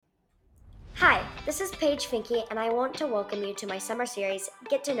This is Paige Finke, and I want to welcome you to my summer series,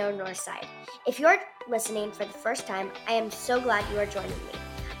 Get to Know Northside. If you're listening for the first time, I am so glad you are joining me.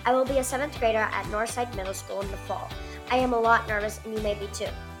 I will be a 7th grader at Northside Middle School in the fall. I am a lot nervous, and you may be too.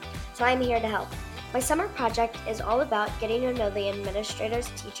 So I am here to help. My summer project is all about getting to know the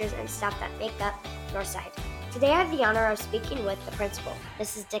administrators, teachers, and staff that make up Northside. Today I have the honor of speaking with the principal,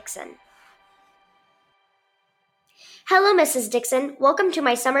 Mrs. Dixon. Hello, Mrs. Dixon. Welcome to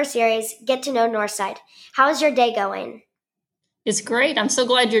my summer series, Get to Know Northside. How is your day going? It's great. I'm so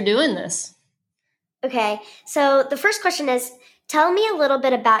glad you're doing this. Okay, so the first question is, tell me a little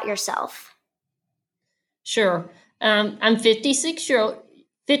bit about yourself. Sure. I'm 56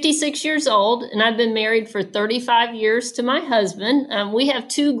 years old, and I've been married for 35 years to my husband. We have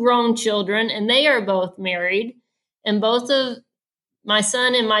 2 grown children, and they are both married. And both of my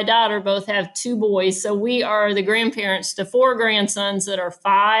son and my daughter both have 2 boys. So we are the grandparents to 4 grandsons that are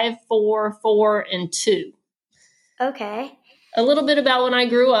 5, 4, 4, and 2. Okay. A little bit about when I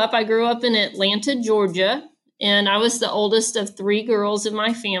grew up. I grew up in Atlanta, Georgia, and I was the oldest of 3 girls in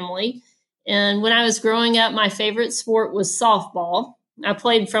my family. And when I was growing up, my favorite sport was softball. I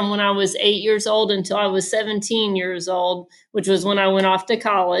played from when I was 8 years old until I was 17 years old, which was when I went off to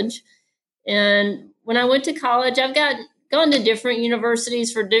college. And when I went to college, I've gone to different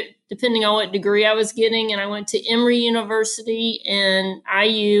universities for depending on what degree I was getting. And I went to Emory University and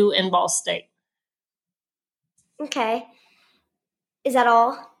IU and Ball State. Okay. Is that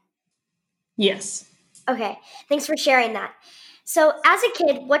all? Yes. Okay. Thanks for sharing that. So as a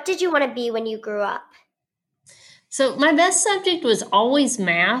kid, what did you want to be when you grew up? So my best subject was always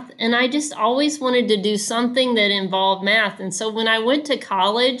math, and I just always wanted to do something that involved math. And so when I went to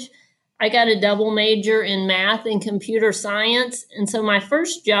college, I got a double major in math and computer science. And so my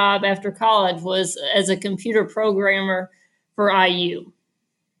first job after college was as a computer programmer for IU.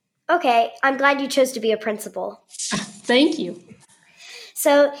 Okay, I'm glad you chose to be a principal. Thank you.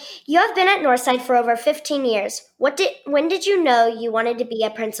 So you have been at Northside for over 15 years. When did you know you wanted to be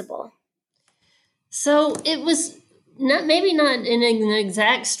a principal? So it was maybe not in an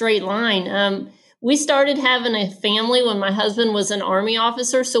exact straight line. We started having a family when my husband was an Army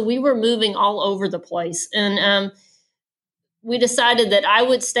officer, so we were moving all over the place. And we decided that I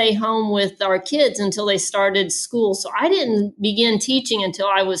would stay home with our kids until they started school. So I didn't begin teaching until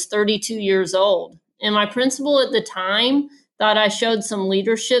I was 32 years old. And my principal at the time thought I showed some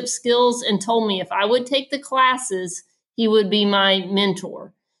leadership skills and told me if I would take the classes, he would be my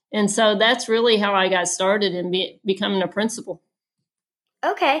mentor. And so that's really how I got started in becoming a principal.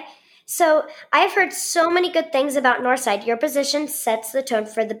 Okay. So I've heard so many good things about Northside. Your position sets the tone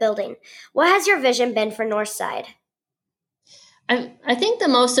for the building. What has your vision been for Northside? I think the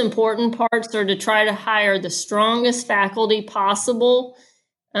most important parts are to try to hire the strongest faculty possible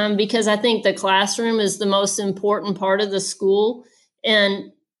because I think the classroom is the most important part of the school.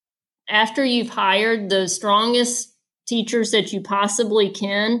 And after you've hired the strongest teachers that you possibly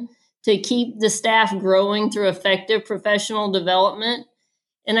can, to keep the staff growing through effective professional development.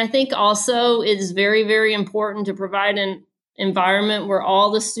 And I think also it is very, very important to provide an environment where all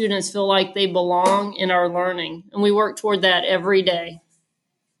the students feel like they belong and are learning. And we work toward that every day.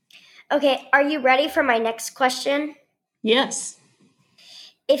 Okay, are you ready for my next question? Yes.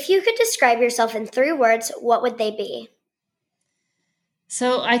 If you could describe yourself in 3 words, what would they be?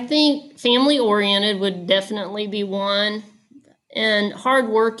 So I think family-oriented would definitely be one, and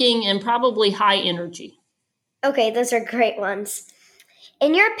hardworking and probably high energy. Okay, those are great ones.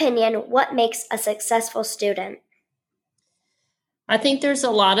 In your opinion, what makes a successful student? I think there's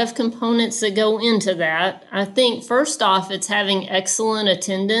a lot of components that go into that. I think first off, it's having excellent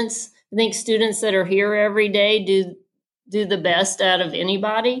attendance. I think students that are here every day do the best out of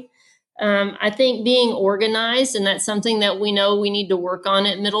anybody. I think being organized, and that's something that we know we need to work on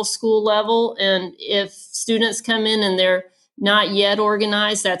at middle school level. And if students come in and they're not yet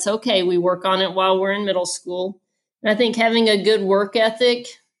organized, that's okay. We work on it while we're in middle school. And I think having a good work ethic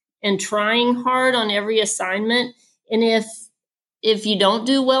and trying hard on every assignment. And if you don't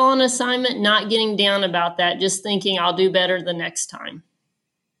do well on assignment, not getting down about that, just thinking I'll do better the next time.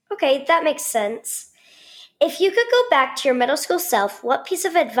 Okay, that makes sense. If you could go back to your middle school self, what piece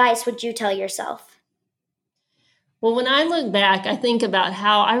of advice would you tell yourself? Well, when I look back, I think about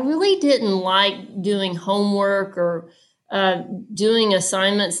how I really didn't like doing homework or doing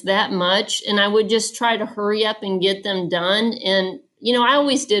assignments that much. And I would just try to hurry up and get them done. And, I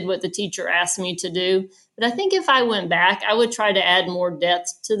always did what the teacher asked me to do. But I think if I went back, I would try to add more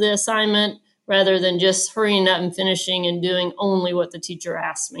depth to the assignment rather than just hurrying up and finishing and doing only what the teacher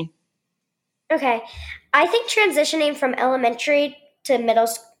asked me. Okay. I think transitioning from elementary to middle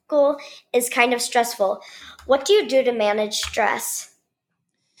school is kind of stressful. What do you do to manage stress?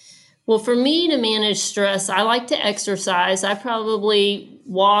 Well, for me to manage stress, I like to exercise. I probably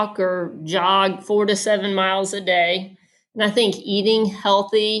walk or jog 4 to 7 miles a day. And I think eating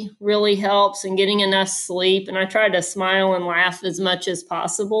healthy really helps and getting enough sleep. And I try to smile and laugh as much as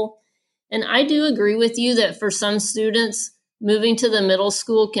possible. And I do agree with you that for some students, moving to the middle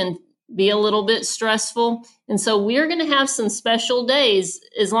school can be a little bit stressful. And so we're going to have some special days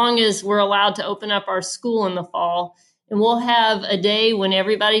as long as we're allowed to open up our school in the fall. And we'll have a day when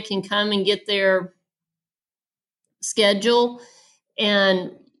everybody can come and get their schedule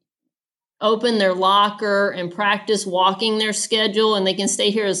and open their locker and practice walking their schedule. And they can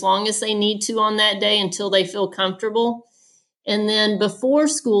stay here as long as they need to on that day until they feel comfortable. And then before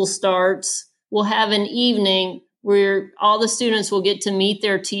school starts, we'll have an evening where all the students will get to meet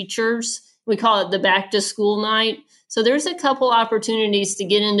their teachers. We call it the back to school night. So there's a couple opportunities to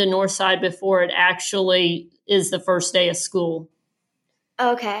get into Northside before it actually is the first day of school.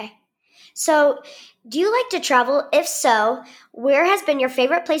 Okay. So, do you like to travel? If so, where has been your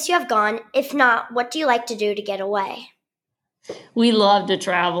favorite place you have gone? If not, what do you like to do to get away? We love to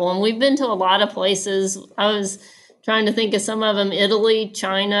travel, and we've been to a lot of places. I was trying to think of some of them: Italy,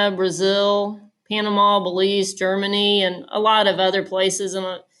 China, Brazil, Panama, Belize, Germany, and a lot of other places.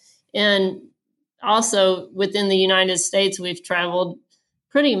 And also within the United States, we've traveled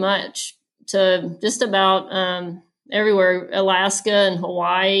pretty much to just about everywhere, Alaska and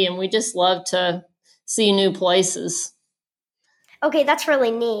Hawaii, and we just love to see new places. Okay, that's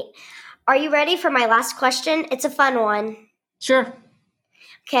really neat. Are you ready for my last question? It's a fun one. Sure.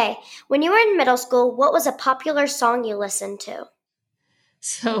 Okay, when you were in middle school, what was a popular song you listened to?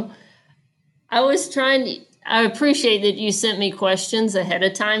 So I appreciate that you sent me questions ahead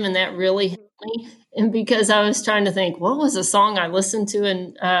of time, and that really helped me. And because I was trying to think, what was a song I listened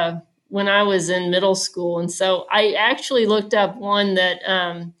to when I was in middle school? And so I actually looked up one that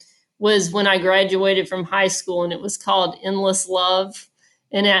was when I graduated from high school, and it was called Endless Love.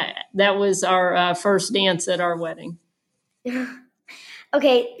 And that was our first dance at our wedding.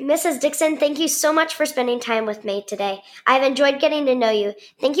 Okay, Mrs. Dixon, thank you so much for spending time with me today. I've enjoyed getting to know you.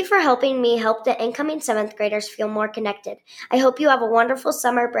 Thank you for helping me help the incoming 7th graders feel more connected. I hope you have a wonderful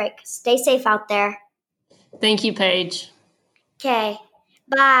summer break. Stay safe out there. Thank you, Paige. Okay,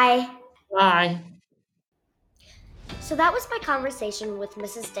 bye. Bye. So that was my conversation with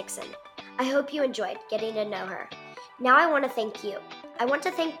Mrs. Dixon. I hope you enjoyed getting to know her. Now I want to thank you. I want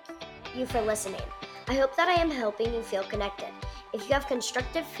to thank you for listening. I hope that I am helping you feel connected. If you have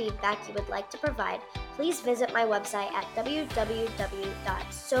constructive feedback you would like to provide, please visit my website at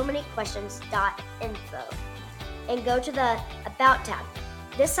www.somanyquestions.info and go to the About tab.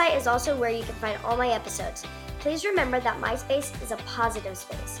 This site is also where you can find all my episodes. Please remember that my space is a positive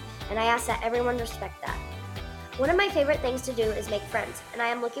space, and I ask that everyone respect that. One of my favorite things to do is make friends, and I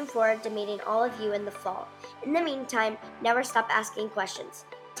am looking forward to meeting all of you in the fall. In the meantime, never stop asking questions.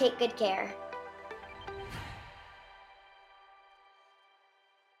 Take good care.